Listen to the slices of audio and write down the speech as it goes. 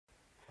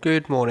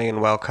Good morning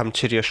and welcome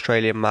to the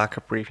Australian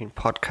Market Briefing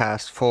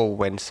podcast for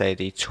Wednesday,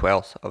 the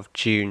 12th of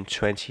June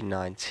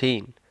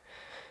 2019.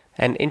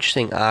 An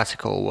interesting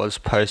article was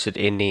posted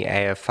in the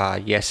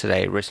AFR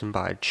yesterday written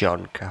by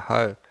John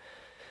Cahoe.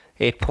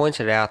 It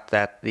pointed out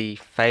that the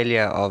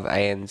failure of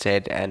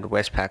ANZ and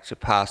Westpac to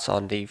pass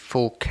on the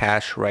full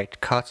cash rate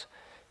cut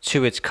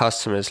to its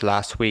customers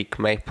last week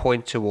may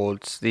point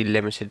towards the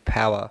limited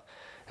power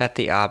that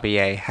the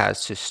RBA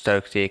has to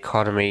stoke the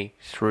economy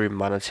through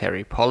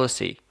monetary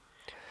policy.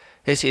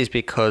 This is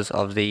because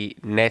of the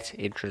net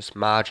interest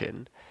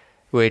margin,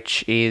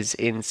 which is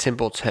in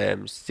simple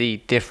terms the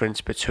difference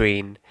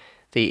between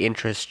the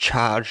interest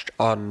charged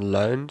on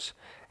loans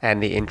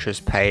and the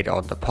interest paid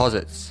on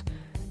deposits,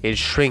 is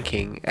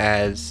shrinking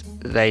as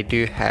they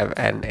do have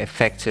an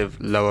effective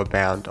lower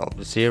bound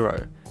of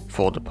zero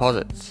for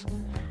deposits.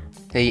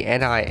 The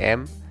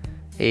NIM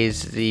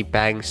is the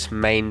bank's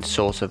main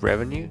source of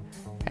revenue,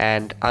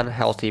 and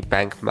unhealthy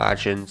bank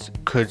margins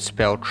could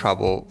spell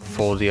trouble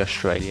for the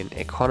Australian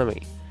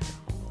economy.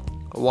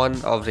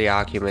 One of the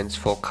arguments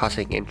for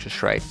cutting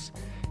interest rates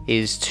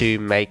is to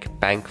make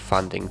bank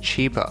funding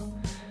cheaper.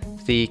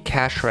 The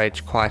cash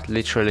rate quite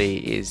literally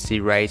is the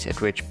rate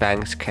at which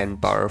banks can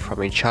borrow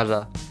from each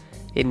other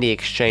in the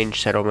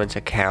exchange settlement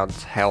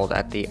accounts held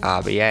at the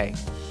RBA.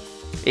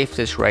 If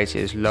this rate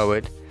is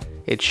lowered,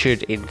 it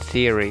should in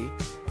theory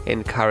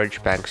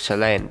encourage banks to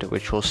lend,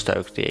 which will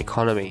stoke the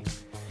economy.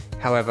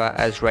 However,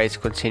 as rates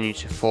continue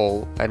to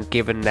fall, and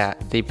given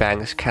that the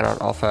banks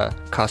cannot offer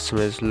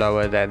customers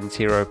lower than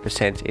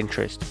 0%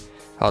 interest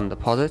on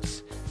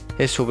deposits,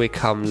 this will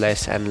become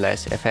less and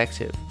less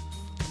effective.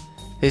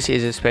 This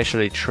is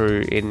especially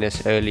true in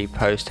this early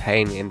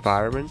post-Hayne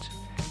environment,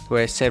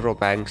 where several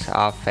banks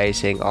are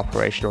facing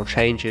operational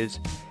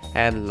changes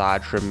and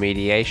large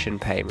remediation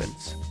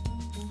payments.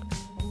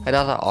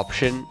 Another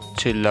option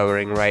to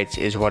lowering rates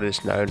is what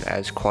is known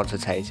as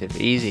quantitative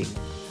easing.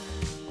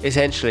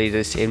 Essentially,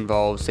 this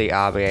involves the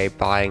RBA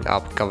buying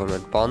up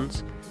government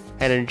bonds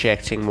and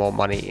injecting more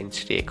money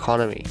into the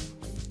economy.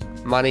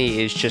 Money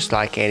is just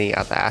like any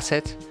other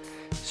asset,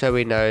 so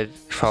we know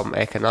from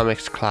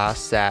economics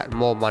class that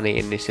more money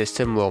in the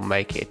system will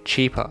make it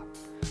cheaper.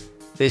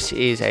 This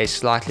is a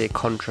slightly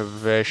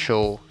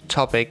controversial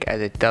topic,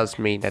 as it does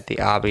mean that the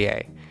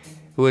RBA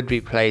would be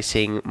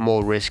placing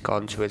more risk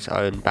onto its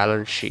own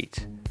balance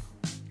sheet.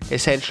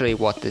 Essentially,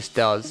 what this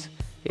does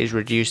is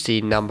reduce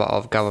the number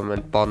of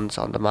government bonds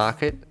on the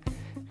market,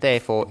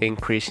 therefore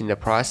increasing the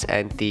price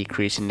and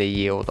decreasing the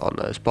yield on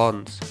those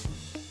bonds,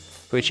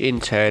 which in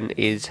turn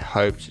is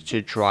hoped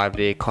to drive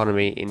the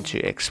economy into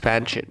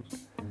expansion.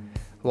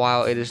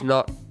 While it is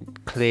not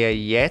clear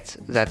yet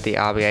that the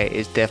RBA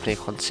is definitely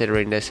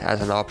considering this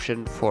as an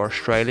option for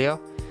Australia,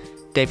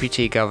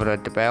 Deputy Governor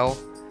Debelle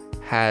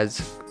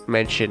has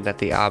mentioned that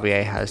the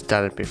RBA has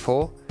done it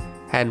before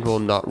and will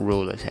not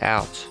rule it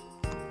out.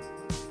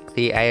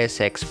 The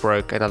ASX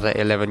broke another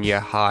 11-year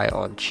high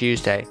on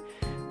Tuesday,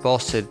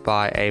 bolstered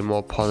by a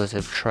more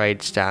positive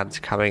trade stance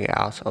coming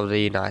out of the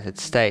United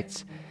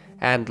States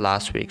and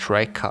last week's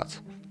rate cut.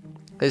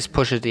 This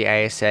pushes the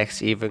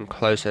ASX even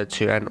closer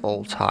to an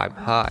all-time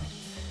high.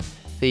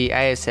 The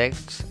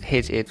ASX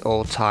hit its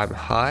all-time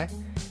high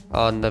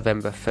on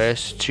November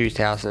 1st,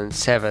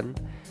 2007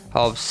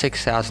 of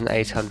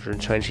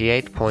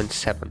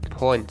 6,828.7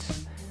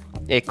 points.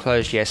 It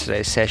closed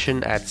yesterday's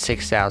session at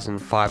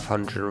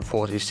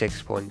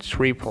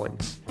 6,546.3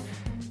 points.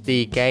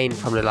 The gain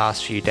from the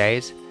last few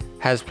days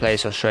has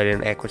placed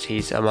Australian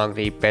equities among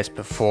the best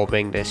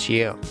performing this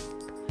year.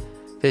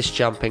 This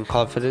jump in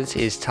confidence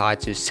is tied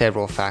to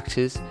several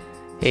factors,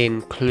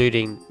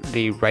 including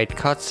the rate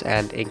cuts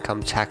and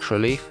income tax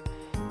relief,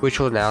 which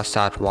will now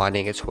start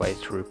winding its way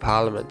through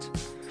Parliament.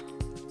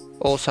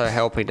 Also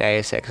helping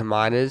ASX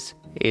miners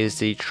is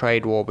the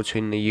trade war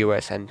between the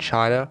US and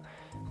China,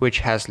 which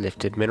has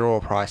lifted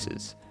mineral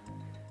prices.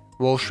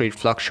 Wall Street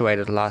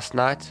fluctuated last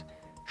night,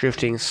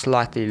 drifting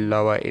slightly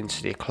lower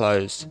into the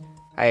close.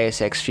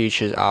 ASX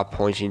futures are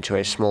pointing to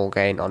a small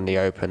gain on the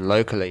open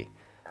locally.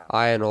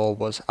 Iron ore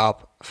was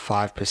up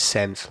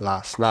 5%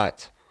 last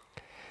night.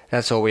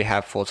 That's all we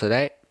have for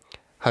today.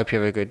 Hope you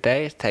have a good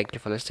day. Thank you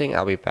for listening.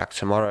 I'll be back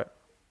tomorrow.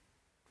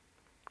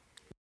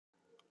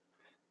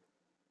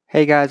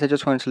 Hey guys, I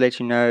just wanted to let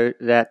you know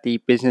that the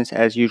Business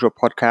as Usual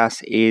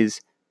podcast is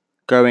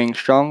going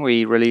strong.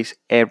 We release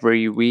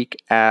every week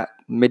at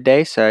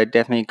midday, so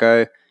definitely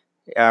go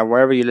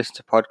wherever you listen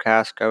to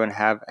podcasts, go and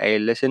have a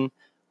listen,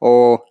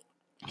 or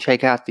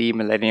check out the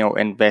Millennial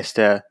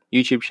Investor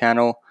YouTube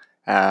channel.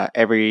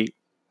 Every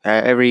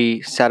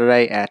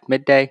Saturday at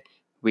midday,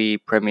 we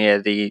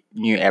premiere the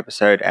new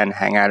episode and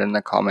hang out in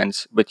the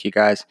comments with you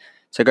guys.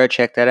 So go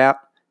check that out.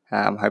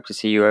 Hope to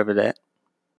see you over there.